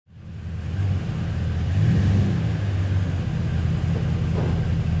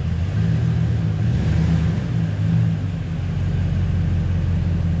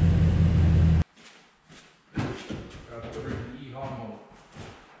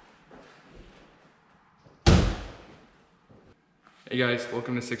Hey guys,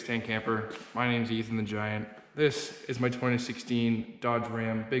 welcome to 610 Camper. My name's Ethan the Giant. This is my 2016 Dodge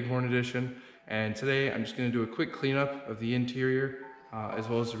Ram Bighorn Edition, and today I'm just going to do a quick cleanup of the interior as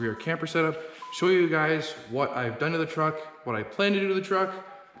well as the rear camper setup. Show you guys what I've done to the truck, what I plan to do to the truck,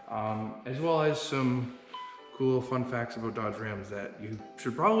 as well as some cool fun facts about Dodge Rams that you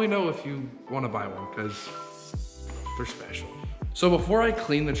should probably know if you want to buy one, because they're special. So before I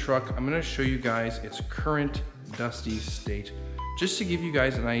clean the truck, I'm going to show you guys its current dusty state, just to give you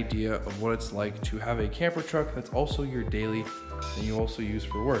guys an idea of what it's like to have a camper truck that's also your daily and you also use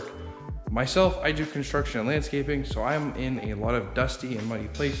for work. Myself, I do construction and landscaping, so I'm in a lot of dusty and muddy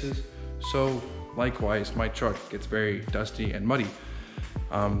places. So likewise, my truck gets very dusty and muddy.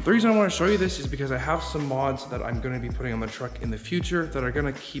 The reason I want to show you this is because I have some mods that I'm going to be putting on the truck in the future that are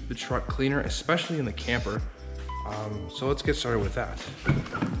going to keep the truck cleaner, especially in the camper. So let's get started with that.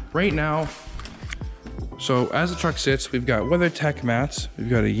 Right now, so as the truck sits, we've got WeatherTech mats, we've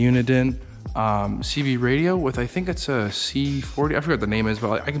got a Uniden CB radio with, I think it's a C40, I forgot what the name is,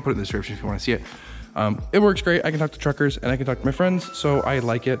 but I can put it in the description if you want to see it. It works great. I can talk to truckers and I can talk to my friends, so I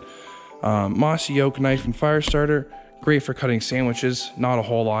like it. Mossy oak knife and fire starter, great for cutting sandwiches, not a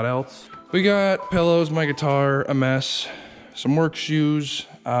whole lot else. We got pillows, my guitar, a mess, some work shoes.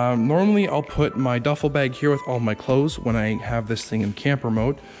 Normally I'll put my duffel bag here with all my clothes when I have this thing in camper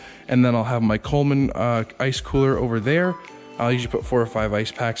mode. And then I'll have my Coleman ice cooler over there. I'll usually put 4 or 5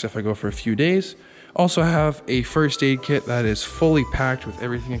 ice packs if I go for a few days. Also have a first aid kit that is fully packed with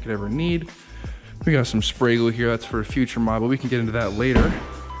everything I could ever need. We got some spray glue here, that's for a future mod, but we can get into that later.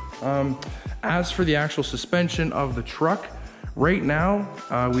 As for the actual suspension of the truck, right now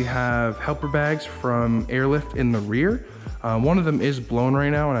we have helper bags from Airlift in the rear. One of them is blown right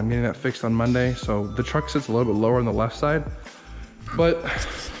now and I'm getting that fixed on Monday. So the truck sits a little bit lower on the left side, but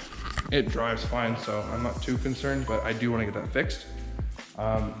it drives fine, so I'm not too concerned, but I do want to get that fixed.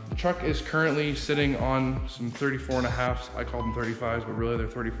 The truck is currently sitting on some 34.5s. I call them 35s, but really they're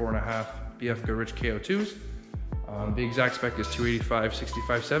 34.5 BF Goodrich KO2s. The exact spec is 285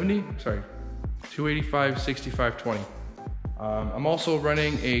 6570. Sorry, 285 6520. I'm also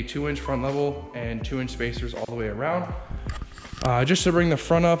running a 2-inch front level and 2-inch spacers all the way around, just to bring the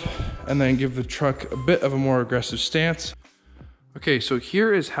front up and then give the truck a bit of a more aggressive stance. Okay, so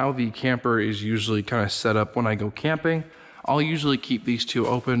here is how the camper is usually kind of set up when I go camping. I'll usually keep these two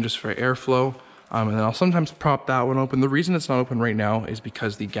open just for airflow, and then I'll sometimes prop that one open. The reason it's not open right now is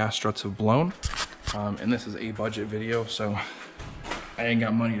because the gas struts have blown, and this is a budget video, so I ain't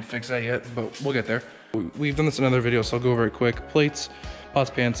got money to fix that yet, but we'll get there. We've done this in another video, so I'll go over it quick. Plates, pots,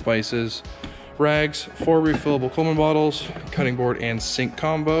 pans, spices, rags, 4 refillable Coleman bottles, cutting board and sink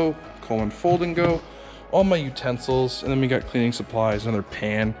combo, Coleman fold and go, all my utensils, and then we got cleaning supplies, another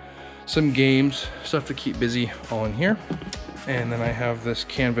pan, some games, stuff to keep busy, all in here. And then I have this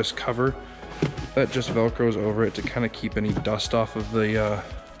canvas cover that just velcros over it to kind of keep any dust off of the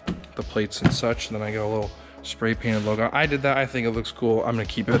plates and such. And then I got a little spray painted logo. I did that, I think it looks cool. I'm gonna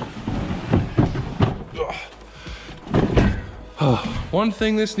keep it. One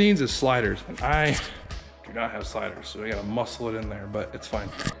thing this needs is sliders, and I do not have sliders, so I gotta muscle it in there, but it's fine.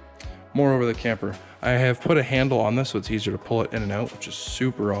 More over the camper. I have put a handle on this so it's easier to pull it in and out, which is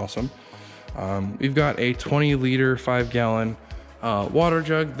super awesome. We've got a 20-liter, 5-gallon water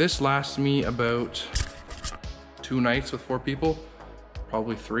jug. This lasts me about 2 nights with 4 people,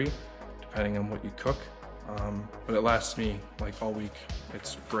 probably 3, depending on what you cook. But it lasts me like all week.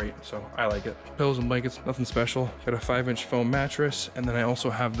 It's great, so I like it. Pillows and blankets, nothing special. Got a 5-inch foam mattress, and then I also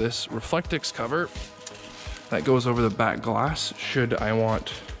have this Reflectix cover that goes over the back glass should I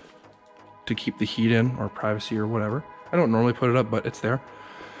want to keep the heat in or privacy or whatever. I don't normally put it up, but it's there.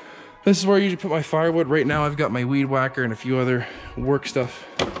 This is where I usually put my firewood. Right now I've got my weed whacker and a few other work stuff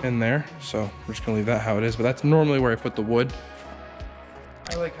in there, so we're just gonna leave that how it is, but that's normally where I put the wood.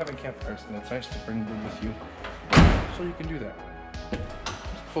 I like having campfires, and it's nice to bring wood with you, so you can do that. Let's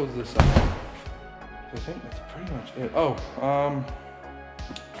close this up. I think that's pretty much it. Oh,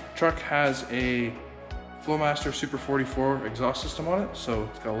 truck has a Flowmaster Super 44 exhaust system on it, so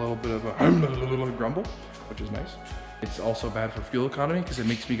it's got a little bit of a grumble, which is nice. It's also bad for fuel economy because it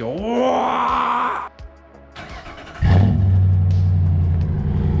makes me go, Wah!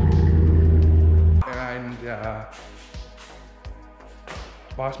 And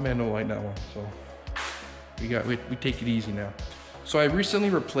boss man don't like that one, so we take it easy now. So I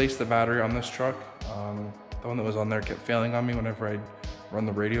recently replaced the battery on this truck. The one that was on there kept failing on me whenever I run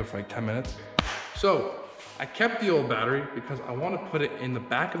the radio for like 10 minutes. So I kept the old battery because I want to put it in the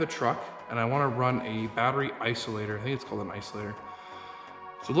back of the truck and I want to run a battery isolator. I think it's called an isolator.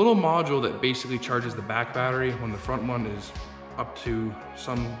 It's a little module that basically charges the back battery when the front one is up to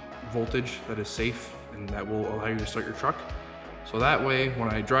some voltage that is safe and that will allow you to start your truck. So that way, when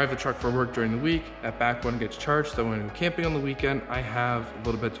I drive the truck for work during the week, that back one gets charged. So when I'm camping on the weekend, I have a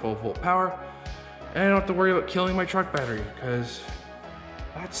little bit of 12-volt power and I don't have to worry about killing my truck battery, because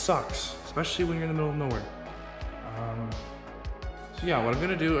that sucks, especially when you're in the middle of nowhere. So yeah, what I'm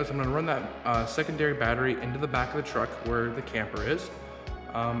gonna do is I'm gonna run that secondary battery into the back of the truck where the camper is.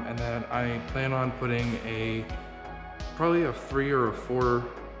 And then I plan on putting probably a 3 or a 4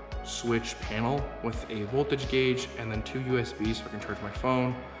 switch panel with a voltage gauge and then 2 USBs so I can charge my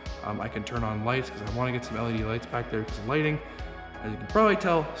phone. I can turn on lights because I want to get some LED lights back there because the lighting, as you can probably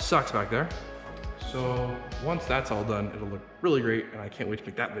tell, sucks back there. So once that's all done, it'll look really great and I can't wait to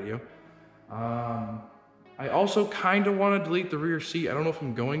make that video. I also kind of want to delete the rear seat. I don't know if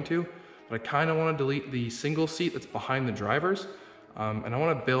I'm going to, but I kind of want to delete the single seat that's behind the drivers. And I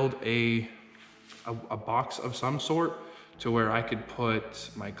want to build a box of some sort to where I could put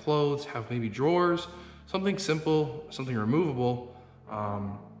my clothes, have maybe drawers, something simple, something removable,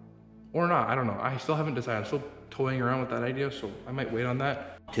 or not, I don't know. I still haven't decided. I'm still toying around with that idea, so I might wait on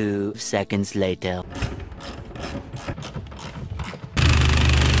that. 2 seconds later.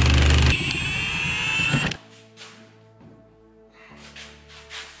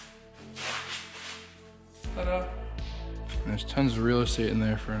 Ta-da! There's tons of real estate in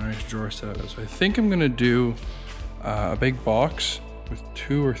there for a nice drawer setup. So I think I'm gonna do a big box with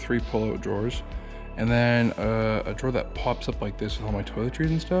 2 or 3 pull-out drawers, and then a drawer that pops up like this with all my toiletries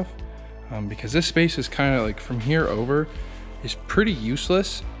and stuff. Because this space is kind of like from here over is pretty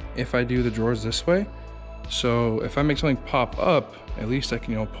useless if I do the drawers this way. So if I make something pop up, at least I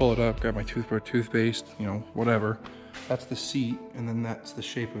can, you know, pull it up, grab my toothbrush, toothpaste, you know, whatever. That's the seat, and then that's the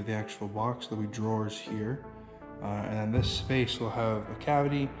shape of the actual box. There'll be drawers here. And then this space will have a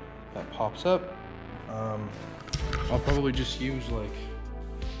cavity that pops up. I'll probably just use like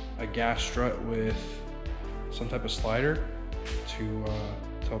a gas strut with some type of slider to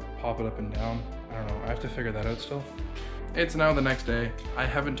pop it up and down. I don't know, I have to figure that out still. It's now the next day. I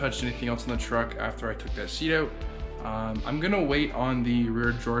haven't touched anything else in the truck after I took that seat out. I'm gonna wait on the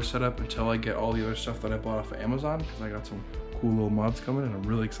rear drawer setup until I get all the other stuff that I bought off of Amazon, because I got some cool little mods coming and I'm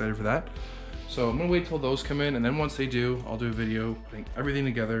really excited for that. So I'm gonna wait till those come in, and then once they do, I'll do a video putting everything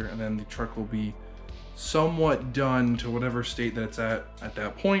together, and then the truck will be somewhat done to whatever state that it's at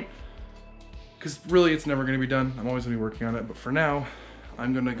that point. Because really it's never gonna be done. I'm always gonna be working on it, but for now,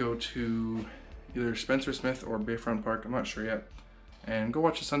 I'm gonna go to either Spencer Smith or Bayfront Park, I'm not sure yet, and go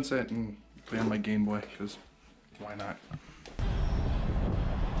watch the sunset and play on my Game Boy, because why not?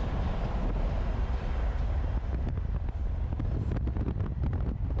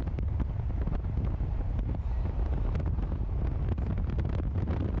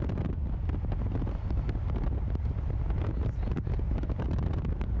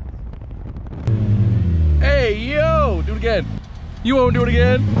 Hey, yo, do it again. You won't do it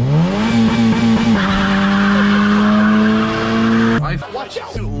again. I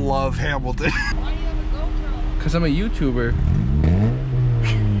love Hamilton. Why do you have a GoPro? Because I'm a YouTuber.